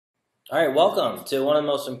All right, welcome to one of the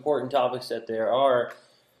most important topics that there are,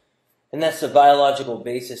 and that's the biological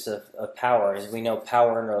basis of power. As we know,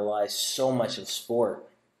 power underlies so much of sport.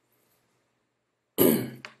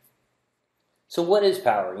 So, what is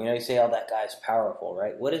power? You say, oh, that guy's powerful,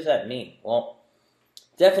 right? What does that mean? Well,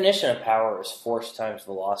 definition of power is force times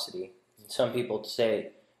velocity. Some people say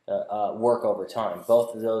work over time.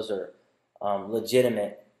 Both of those are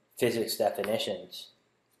legitimate physics definitions.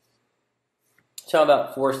 Talk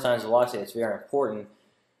about force times velocity. It's very important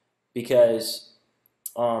because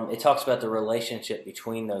it talks about the relationship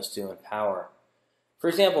between those two in power. For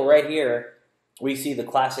example, right here, we see the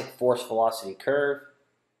classic force-velocity curve.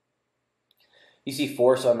 You see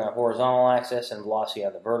force on the horizontal axis and velocity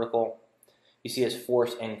on the vertical. You see as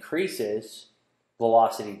force increases,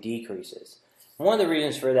 velocity decreases. And one of the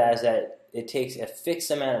reasons for that is that it takes a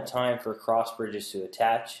fixed amount of time for cross bridges to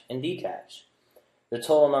attach and detach. The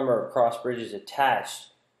total number of cross bridges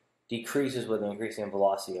attached decreases with increasing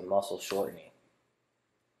velocity and muscle shortening.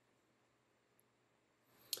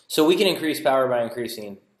 So we can increase power by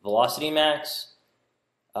increasing velocity max,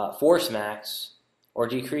 force max, or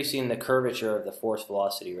decreasing the curvature of the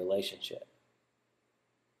force-velocity relationship.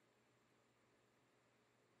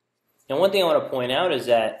 Now, one thing I want to point out is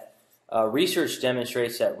that research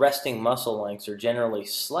demonstrates that resting muscle lengths are generally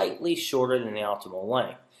slightly shorter than the optimal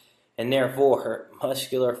length, and therefore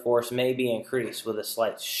muscular force may be increased with a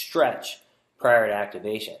slight stretch prior to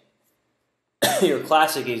activation. Your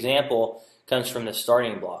classic example comes from the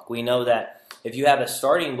starting block. We know that if you have a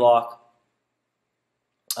starting block,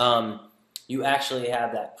 you actually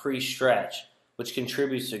have that pre-stretch, which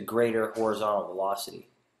contributes to greater horizontal velocity.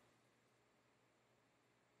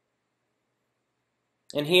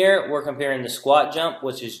 And here we're comparing the squat jump,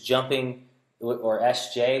 which is jumping, or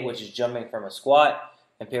SJ, which is jumping from a squat,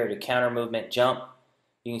 compared to counter movement jump.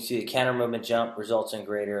 You can see the counter movement jump results in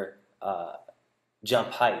greater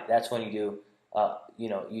jump height. That's when you do,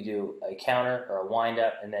 you do a counter or a wind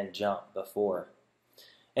up and then jump before.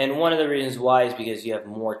 And one of the reasons why is because you have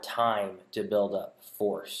more time to build up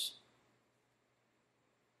force.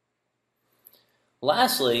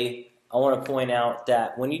 Lastly, I want to point out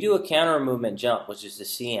that when you do a counter movement jump, which is the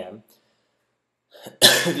CM,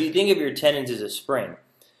 if you think of your tendons as a spring,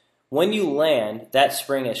 when you land, that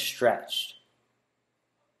spring is stretched.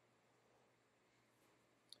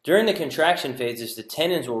 During the contraction phases, the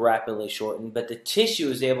tendons will rapidly shorten, but the tissue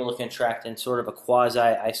is able to contract in sort of a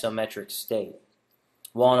quasi-isometric state,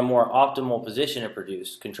 while in a more optimal position to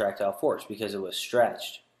produce contractile force because it was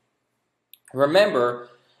stretched. Remember,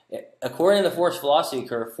 according to the force-velocity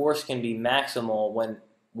curve, force can be maximal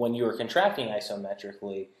when you are contracting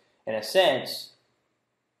isometrically, in a sense,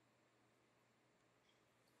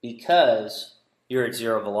 because you're at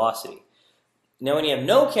zero velocity. Now, when you have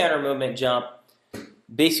no counter-movement jump,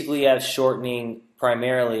 basically you have shortening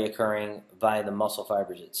primarily occurring via the muscle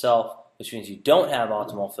fibers itself, which means you don't have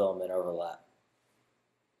optimal filament overlap.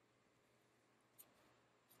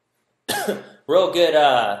 Real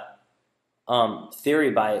good theory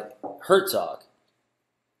by Herzog,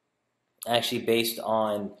 actually based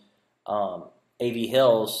on A.V.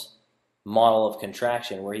 Hill's model of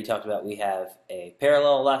contraction, where he talked about we have a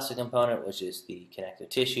parallel elastic component, which is the connective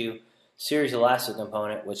tissue, series elastic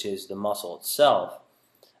component, which is the muscle itself,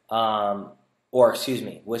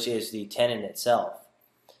 which is the tendon itself.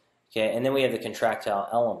 Okay, and then we have the contractile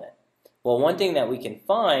element. Well, one thing that we can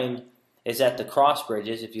find is that the cross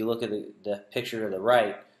bridges, if you look at the picture to the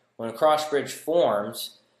right, when a cross bridge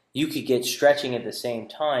forms, you could get stretching at the same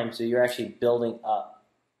time, so you're actually building up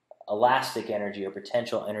elastic energy or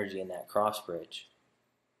potential energy in that cross bridge.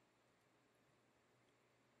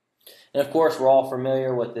 And of course, we're all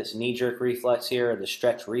familiar with this knee-jerk reflex here, or the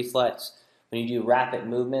stretch reflex. When you do rapid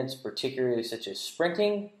movements, particularly such as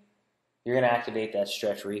sprinting, you're going to activate that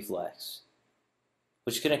stretch reflex,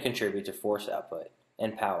 which is going to contribute to force output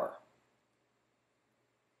and power.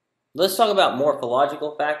 Let's talk about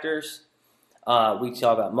morphological factors. We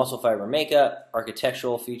talk about muscle fiber makeup,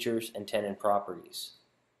 architectural features, and tendon properties.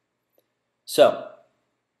 So,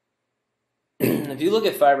 if you look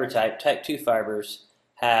at fiber type 2 fibers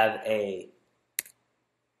have a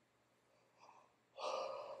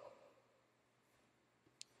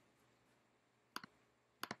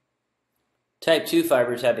Type 2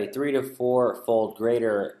 fibers have a 3 to 4-fold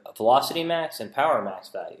greater velocity max and power max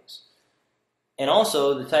values. And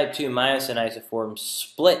also, the type 2 myosin isoforms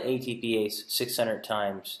split ATPase 600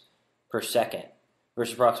 times per second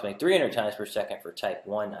versus approximately 300 times per second for type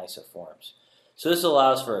 1 isoforms. So this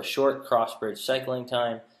allows for a short cross-bridge cycling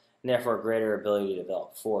time and therefore a greater ability to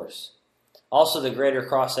develop force. Also, the greater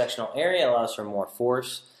cross-sectional area allows for more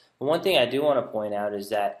force. But one thing I do want to point out is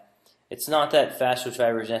that it's not that fast twitch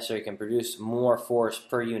fibers necessarily can produce more force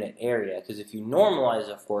per unit area, because if you normalize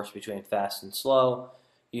the force between fast and slow,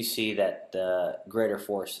 you see that the greater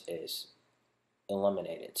force is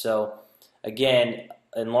eliminated. So again,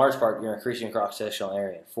 in large part, you're increasing cross-sectional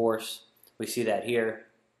area and force. We see that here,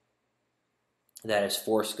 that as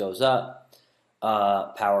force goes up,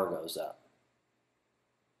 power goes up.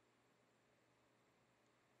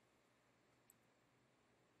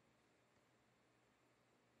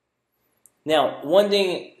 Now, one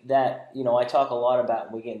thing that I talk a lot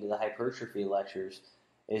about when we get into the hypertrophy lectures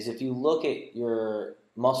is if you look at your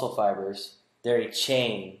muscle fibers, they're a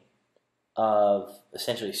chain of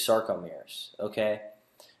essentially sarcomeres. Okay,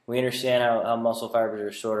 we understand how muscle fibers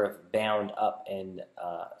are sort of bound up in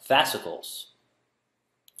fascicles.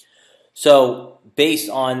 So, based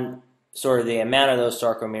on sort of the amount of those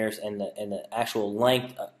sarcomeres and the actual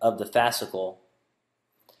length of the fascicle,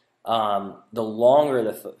 the longer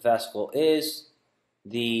the fascicle is,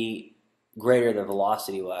 the greater the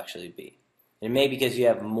velocity will actually be. And it may be because you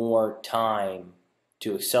have more time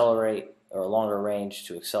to accelerate or a longer range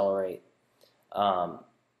to accelerate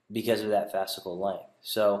because of that fascicle length.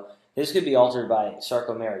 So this could be altered by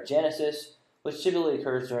sarcomerogenesis, which typically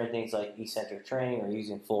occurs during things like eccentric training or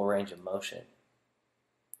using full range of motion.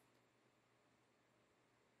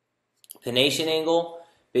 Pennation angle,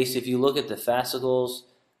 basically if you look at the fascicles,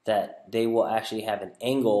 that they will actually have an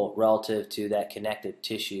angle relative to that connective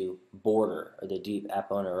tissue border or the deep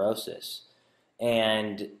aponeurosis.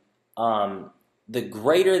 And the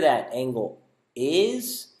greater that angle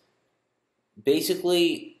is,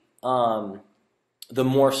 basically the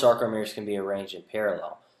more sarcomeres can be arranged in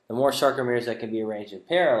parallel. The more sarcomeres that can be arranged in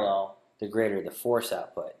parallel, the greater the force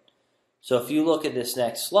output. So if you look at this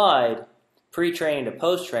next slide, pre-training to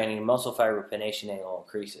post-training, muscle fiber pennation angle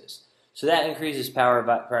increases. So that increases power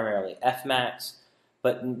by primarily Fmax,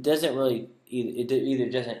 but doesn't really it either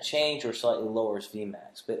doesn't change or slightly lowers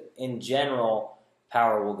Vmax. But in general,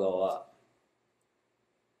 power will go up.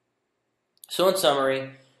 So in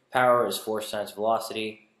summary, power is force times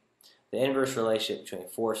velocity. The inverse relationship between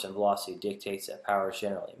force and velocity dictates that power is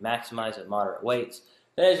generally maximized at moderate weights.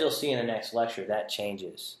 But as you'll see in the next lecture, that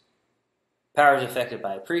changes. Power is affected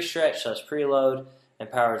by pre-stretch, thus preload,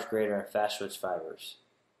 and power is greater in fast twitch fibers.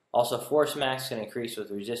 Also, force max can increase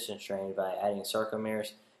with resistance training by adding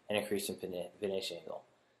sarcomeres and increasing pennation angle.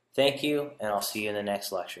 Thank you, and I'll see you in the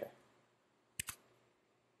next lecture.